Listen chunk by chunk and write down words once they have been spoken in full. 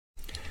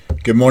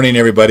Good morning,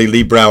 everybody.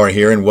 Lee Brower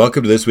here, and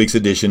welcome to this week's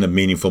edition of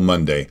Meaningful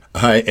Monday.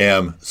 I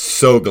am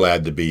so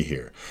glad to be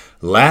here.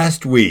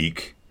 Last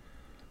week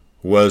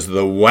was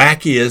the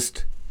wacky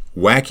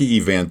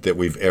event that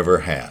we've ever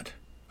had.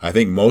 I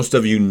think most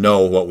of you know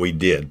what we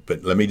did,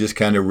 but let me just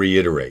kind of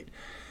reiterate.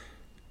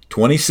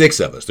 26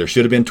 of us. There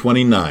should have been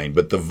 29,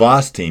 but the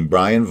Voss team,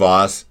 Brian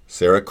Voss,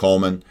 Sarah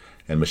Coleman,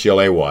 and Michelle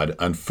Awad,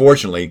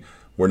 unfortunately,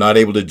 were not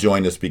able to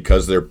join us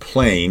because their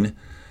plane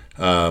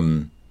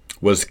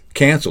was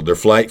canceled. Their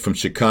flight from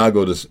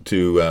Chicago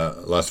to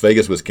Las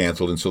Vegas was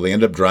canceled, and so they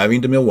ended up driving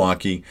to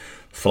Milwaukee,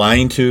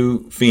 flying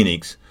to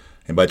Phoenix,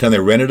 and by the time they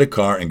rented a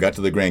car and got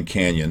to the Grand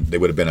Canyon, they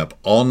would have been up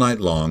all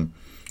night long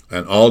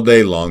and all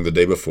day long the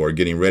day before,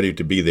 getting ready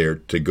to be there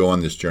to go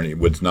on this journey. It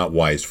was not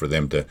wise for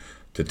them to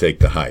take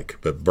the hike.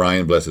 But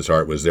Brian, bless his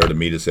heart, was there to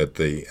meet us at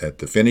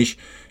the finish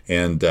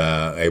and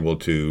able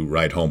to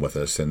ride home with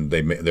us. And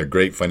they're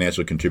great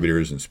financial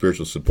contributors and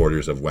spiritual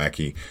supporters of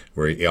Wacky.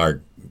 We are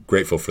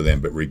grateful for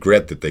them, but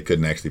regret that they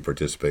couldn't actually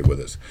participate with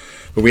us.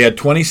 But we had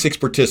 26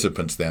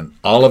 participants then.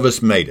 All of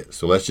us made it.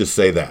 So let's just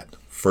say that,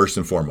 first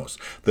and foremost.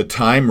 The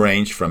time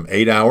ranged from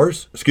 12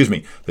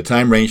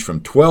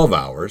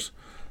 hours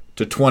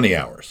to 20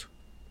 hours.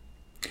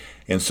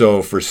 And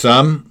so for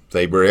some,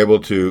 they were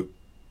able to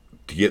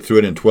get through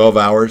it in 12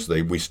 hours.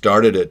 We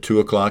started at 2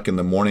 o'clock in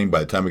the morning. By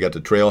the time we got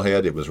to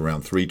Trailhead, it was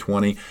around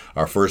 3:20.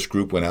 Our first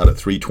group went out at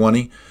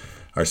 3:20.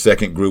 Our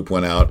second group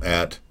went out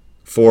at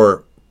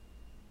 4.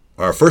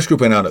 Our first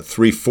group went out at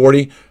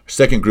 3:40. Our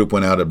second group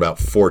went out at about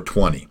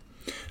 4:20.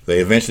 They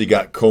eventually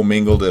got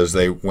commingled as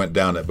they went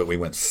down it, but we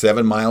went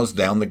 7 miles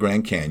down the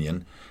Grand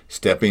Canyon,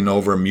 stepping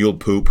over mule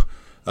poop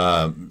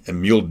and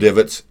mule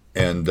divots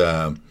and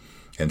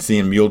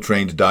seeing mule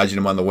trains dodging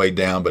them on the way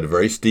down, but a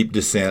very steep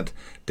descent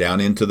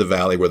down into the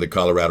valley where the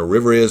Colorado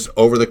River is,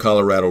 over the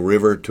Colorado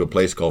River to a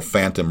place called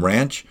Phantom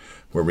Ranch,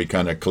 where we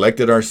kind of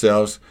collected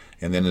ourselves,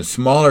 and then in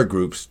smaller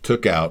groups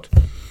took out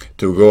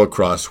to go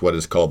across what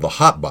is called the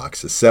Hot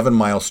Box, a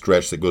 7-mile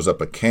stretch that goes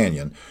up a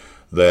canyon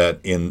that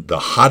in the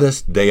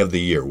hottest day of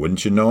the year,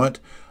 wouldn't you know it,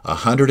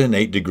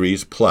 108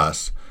 degrees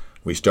plus,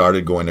 we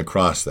started going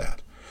across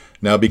that.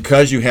 Now,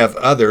 because you have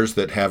others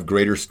that have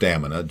greater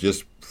stamina,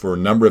 just for a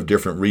number of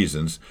different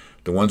reasons,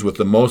 the ones with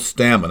the most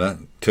stamina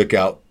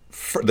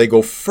they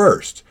go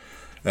first.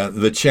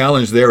 The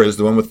challenge there is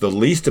the one with the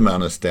least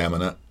amount of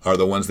stamina are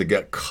the ones that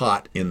get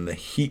caught in the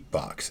heat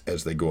box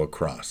as they go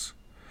across.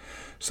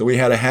 So we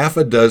had a half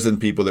a dozen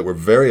people that were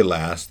very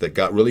last that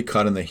got really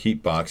caught in the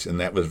heat box, and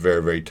that was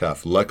very, very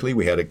tough. Luckily,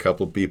 we had a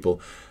couple of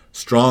people,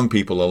 strong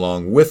people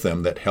along with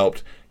them that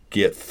helped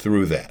get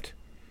through that.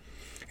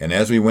 And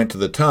as we went to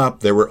the top,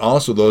 there were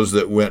also those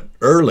that went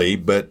early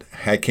but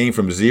came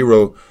from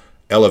zero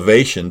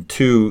elevation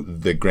to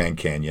the Grand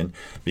Canyon,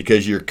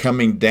 because you're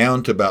coming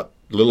down to about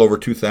a little over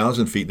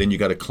 2,000 feet, then you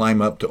got to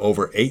climb up to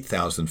over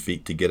 8,000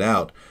 feet to get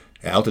out.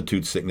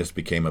 Altitude sickness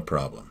became a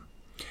problem.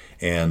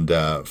 And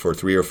for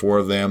 3 or 4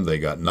 of them, they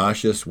got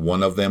nauseous.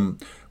 One of them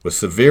was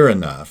severe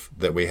enough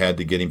that we had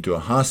to get him to a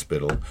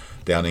hospital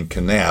down in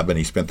Kanab, and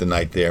he spent the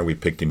night there. We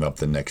picked him up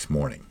the next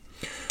morning.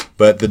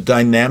 But the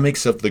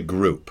dynamics of the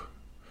group,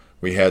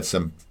 we had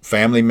some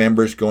family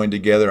members going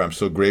together. I'm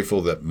so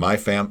grateful that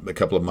a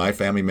couple of my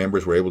family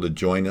members were able to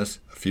join us,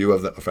 a few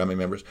of the family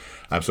members.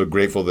 I'm so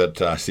grateful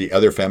that I see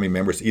other family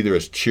members either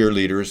as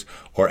cheerleaders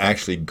or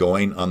actually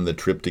going on the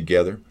trip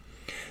together.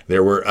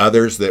 There were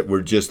others that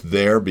were just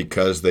there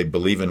because they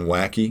believe in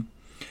Wacky.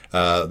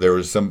 There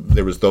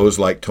was those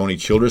like Tony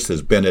Childress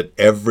has been at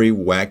every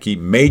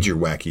major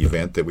Wacky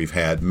event that we've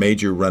had,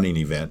 major running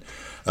event.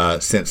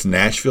 Since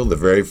Nashville, the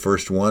very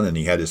first one, and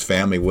he had his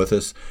family with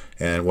us,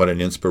 and what an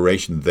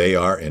inspiration they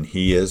are, and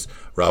he is.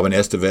 Robin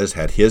Estevez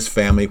had his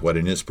family, what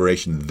an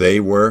inspiration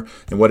they were,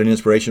 and what an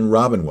inspiration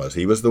Robin was.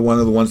 He was one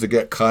of the ones that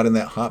got caught in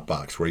that hot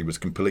box where he was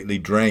completely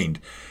drained,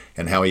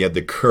 and how he had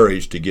the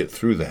courage to get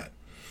through that.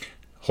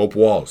 Hope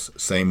Walls,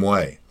 same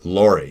way.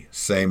 Lori,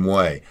 same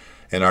way.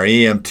 And our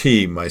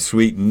EMT, my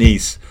sweet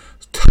niece,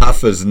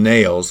 tough as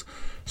nails,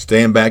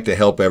 staying back to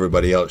help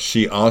everybody else.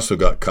 She also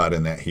got caught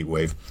in that heat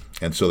wave.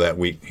 And so that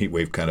heat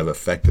wave kind of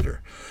affected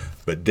her.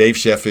 But Dave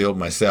Sheffield,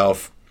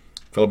 myself,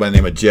 a fellow by the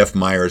name of Jeff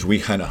Myers, we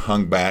kind of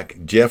hung back.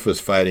 Jeff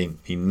was fighting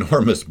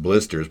enormous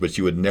blisters, but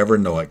you would never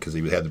know it because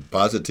he had the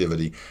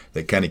positivity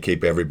that kind of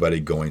kept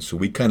everybody going. So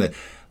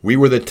we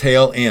were the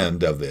tail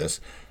end of this.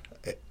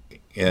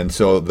 And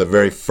so the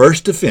very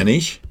first to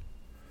finish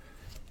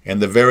and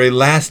the very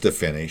last to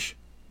finish,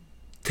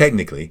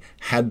 technically,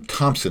 had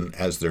Thompson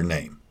as their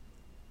name.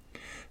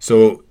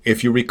 So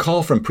if you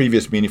recall from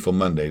previous Meaningful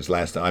Mondays,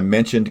 last time I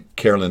mentioned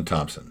Carolyn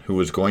Thompson, who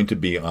was going to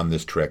be on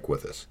this trek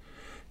with us.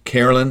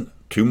 Carolyn,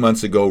 2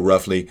 months ago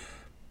roughly,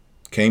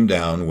 came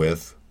down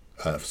with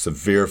a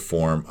severe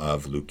form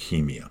of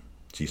leukemia.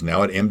 She's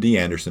now at MD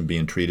Anderson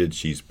being treated.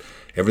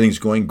 Everything's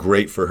going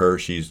great for her.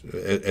 She's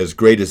as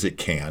great as it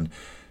can.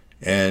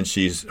 And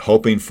she's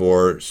hoping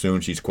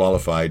she's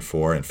qualified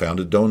for and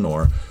found a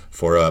donor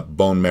for a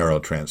bone marrow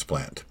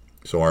transplant.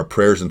 So our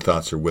prayers and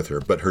thoughts are with her.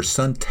 But her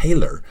son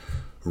Taylor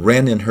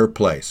ran in her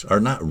place. Or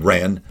not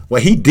ran.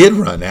 Well, he did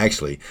run,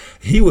 actually.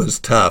 He was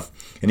tough.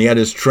 And he had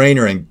his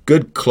trainer and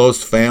good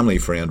close family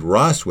friend,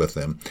 Ross, with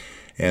him.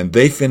 And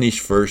they finished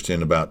first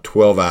in about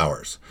 12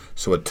 hours.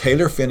 So a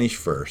Taylor finished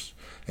first.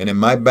 And in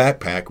my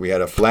backpack, we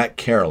had a Flat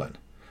Carolyn.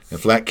 And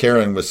Flat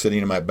Carolyn was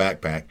sitting in my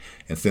backpack.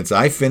 And since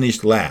I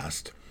finished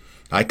last,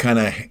 I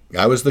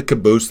was the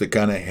caboose that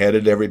kind of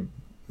headed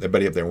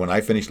everybody up there. When I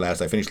finished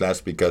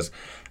last because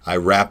I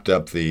wrapped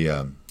up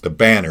the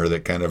banner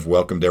that kind of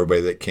welcomed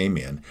everybody that came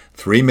in.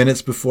 3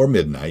 minutes before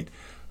midnight,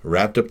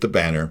 wrapped up the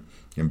banner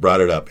and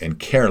brought it up. And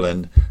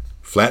Carolyn,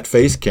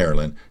 flat-faced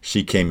Carolyn,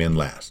 she came in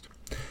last.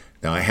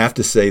 Now, I have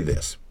to say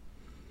this.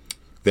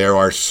 There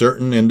are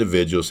certain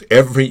individuals,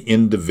 every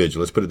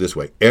individual, let's put it this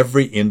way,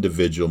 every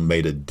individual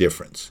made a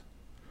difference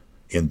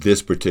in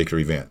this particular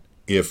event.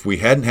 If we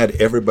hadn't had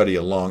everybody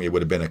along, it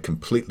would have been a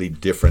completely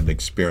different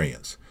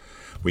experience.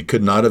 We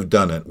could not have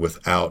done it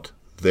without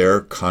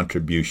their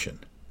contribution.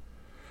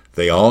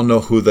 They all know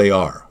who they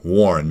are.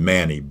 Warren,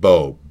 Manny,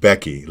 Bo,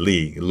 Becky,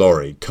 Lee,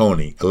 Lori,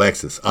 Tony,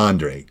 Alexis,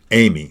 Andre,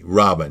 Amy,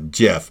 Robin,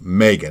 Jeff,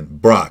 Megan,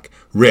 Brock,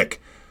 Rick,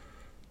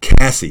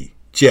 Cassie,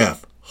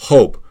 Jeff,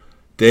 Hope,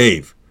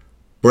 Dave,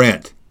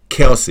 Brent,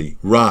 Kelsey,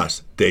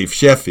 Ross, Dave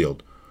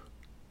Sheffield,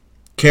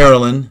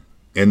 Carolyn,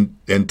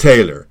 and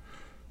Taylor,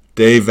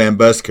 Dave Van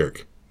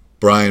Buskirk,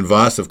 Brian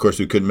Voss, of course,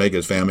 who couldn't make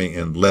his family,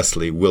 and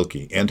Leslie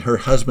Wilkie, and her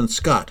husband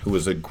Scott, who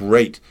was a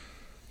great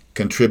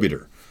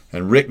contributor,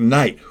 and Rick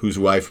Knight, whose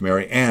wife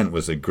Mary Ann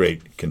was a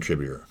great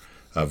contributor,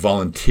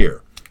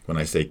 volunteer, when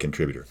I say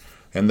contributor,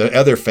 and the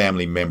other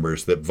family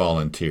members that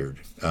volunteered,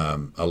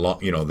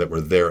 that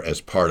were there as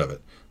part of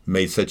it,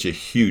 made such a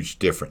huge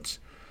difference.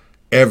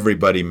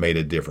 Everybody made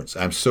a difference.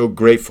 I'm so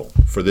grateful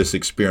for this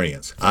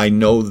experience. I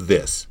know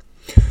this.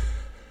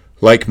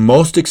 Like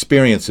most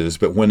experiences,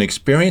 but when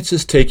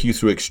experiences take you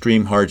through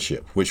extreme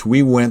hardship, which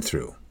we went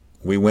through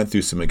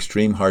some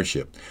extreme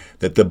hardship,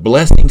 that the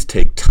blessings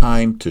take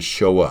time to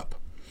show up.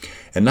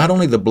 And not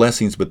only the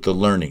blessings, but the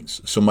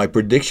learnings. So my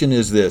prediction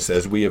is this: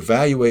 as we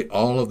evaluate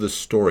all of the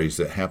stories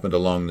that happened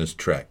along this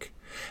trek,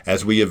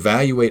 as we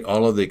evaluate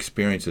all of the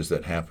experiences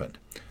that happened,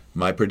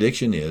 my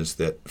prediction is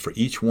that for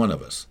each one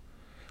of us,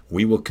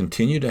 we will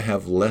continue to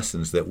have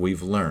lessons that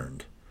we've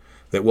learned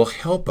that will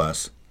help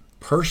us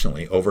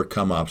personally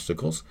overcome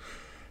obstacles.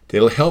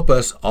 It'll help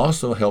us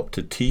also help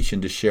to teach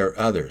and to share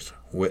others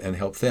and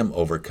help them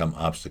overcome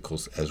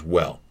obstacles as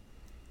well.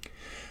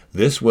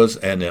 This was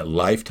a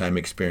lifetime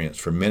experience.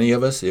 For many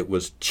of us, it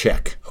was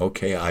check.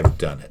 Okay, I've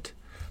done it.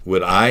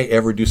 Would I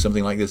ever do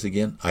something like this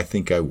again? I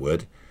think I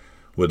would.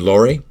 Would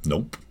Lori?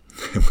 Nope.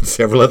 Would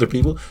several other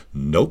people?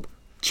 Nope.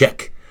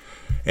 Check.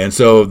 And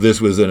so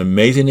this was an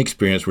amazing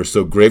experience. We're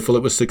so grateful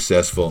it was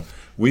successful.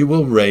 We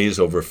will raise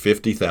over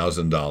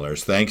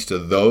 $50,000 thanks to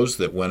those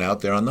that went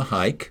out there on the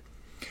hike,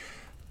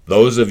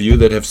 those of you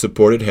that have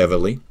supported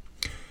heavily.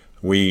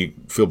 We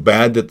feel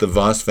bad that the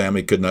Voss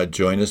family could not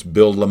join us.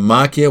 Bill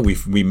Lamacchia,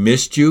 we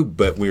missed you,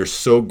 but we are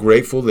so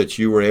grateful that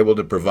you were able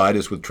to provide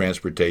us with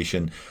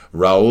transportation.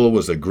 Raul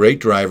was a great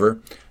driver.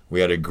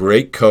 We had a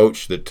great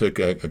coach that took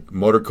a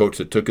motor coach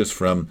that took us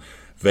from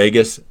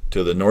Vegas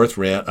to the North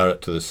Rim,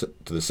 to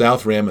the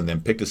South Rim, and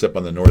then picked us up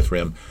on the North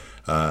Rim,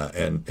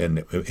 and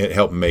it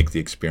helped make the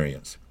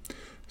experience.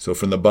 So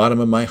from the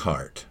bottom of my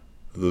heart,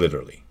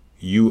 literally,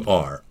 you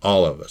are,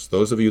 all of us,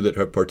 those of you that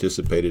have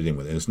participated in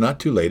with it. And it's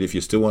not too late. If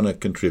you still want to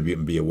contribute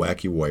and be a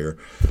wacky warrior,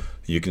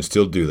 you can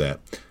still do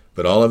that.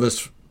 But all of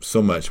us,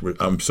 so much,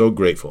 I'm so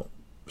grateful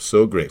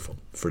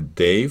for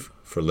Dave,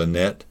 for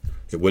Lynette.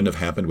 It wouldn't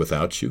have happened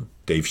without you,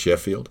 Dave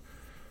Sheffield.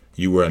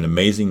 You were an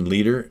amazing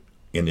leader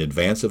in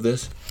advance of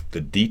this.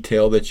 The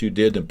detail that you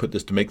did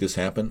to make this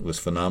happen was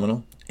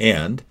phenomenal.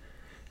 And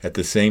at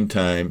the same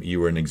time, you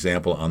were an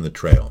example on the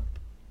trail.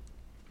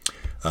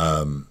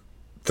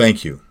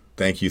 Thank you.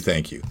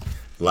 Thank you.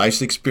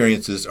 Life's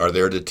experiences are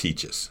there to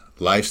teach us.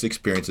 Life's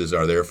experiences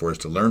are there for us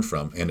to learn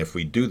from, and if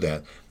we do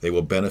that, they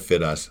will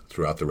benefit us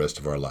throughout the rest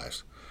of our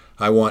lives.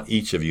 I want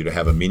each of you to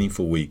have a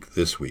meaningful week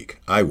this week.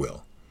 I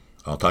will.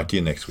 I'll talk to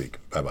you next week.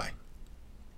 Bye-bye.